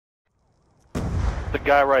The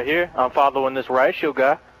guy right here, I'm following this riot shield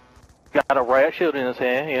guy. Got a riot shield in his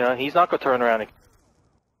hand, you know, he's not gonna turn around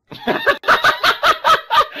and...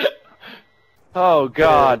 Oh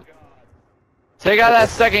god. Take out that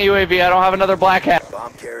second UAV, I don't have another black hat.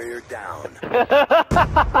 Bomb carrier down.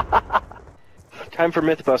 Time for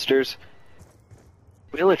Mythbusters.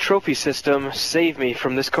 Will a trophy system save me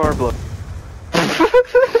from this car blow?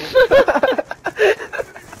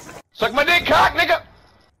 Suck my dick cock, nigga!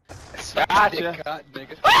 Gotcha.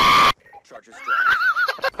 Charges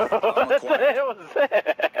dropped. Bomb acquired. What was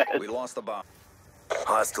that? We lost the bomb.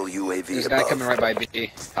 Hostile UAV There's a above. guy coming right by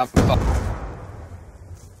B.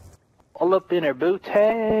 All up in her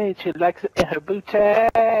booty, she likes it in her booty.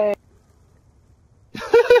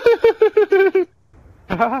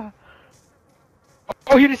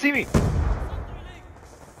 Oh, he didn't see me!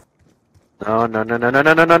 No, no, no, no, no,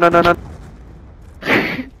 no, no, no, no, no.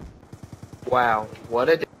 Wow, what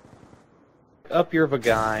a... Up your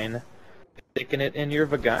vagina. Sticking it in your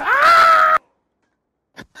vagina. I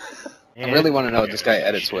really want to know what this guy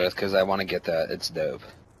edits with, because I want to get that. It's dope.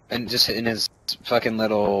 And just in his fucking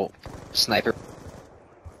little sniper.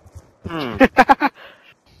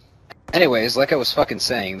 Anyways, like I was fucking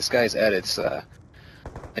saying, this guy's edits,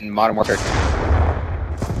 in Modern Warfare.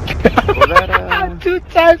 Well, that, 2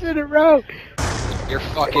 times in a row! You're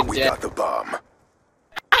fucking We dead. got the bomb.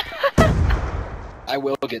 I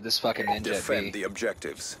will get this fucking ninja Defend B. the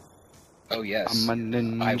objectives. Oh yes. I'm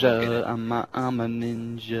a I will get it. ninja. I'm a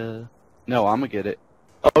ninja. No, I'm gonna get it.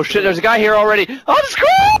 Oh shit, there's a guy here already! Oh,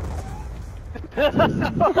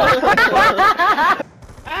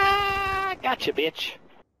 Ah, gotcha, bitch.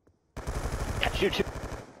 Got you too.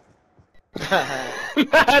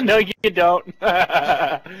 No, you don't.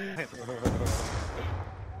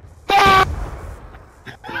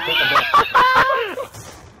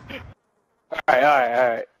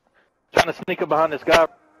 Alright. Trying to sneak up behind this guy.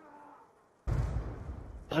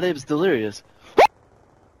 My name's Delirious.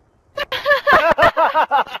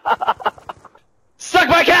 Suck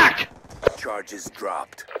my cock! Charges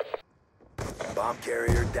dropped. Bomb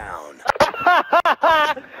carrier down.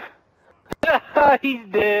 He's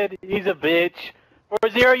dead. He's a bitch.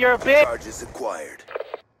 4-0, you're a bitch. Charges acquired.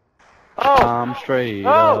 Oh, I'm straight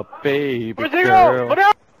Oh! up, baby 4-0. girl. What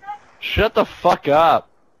up? Shut the fuck up.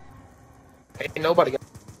 Ain't nobody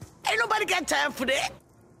got time for that.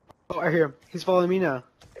 Oh, I hear him. He's following me now.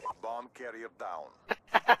 Bomb carrier down.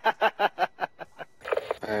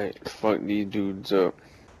 Alright, fuck these dudes up.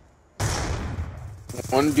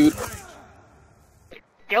 One dude.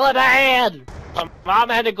 Kill it ahead. My mom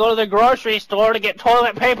had to go to the grocery store to get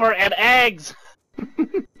toilet paper and eggs.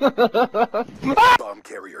 Bomb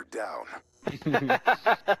carrier down.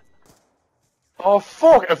 Oh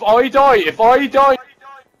fuck, if I die!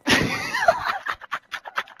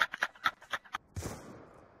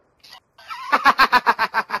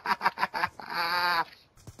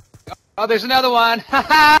 Oh, there's another one!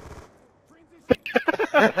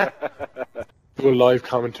 Do a live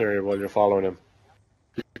commentary while you're following him.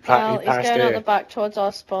 Well, He he's passed going out A. the back towards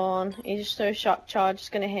our spawn. He just threw a shock charge, it's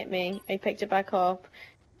gonna hit me. He picked it back up,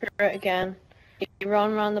 threw it again. He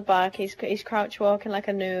ran around the back, he's crouch walking like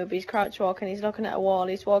a noob, he's crouch walking, he's looking at a wall,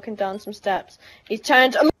 he's walking down some steps. He's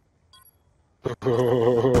turned...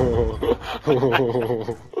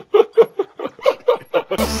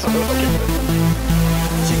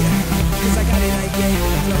 Cause I got it like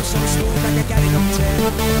that. Flow so smooth like I got it on 10.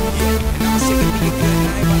 Yeah, and I'm sick of being good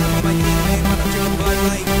night. While I'm on my game, man, while I'm drinking Bud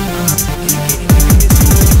Light.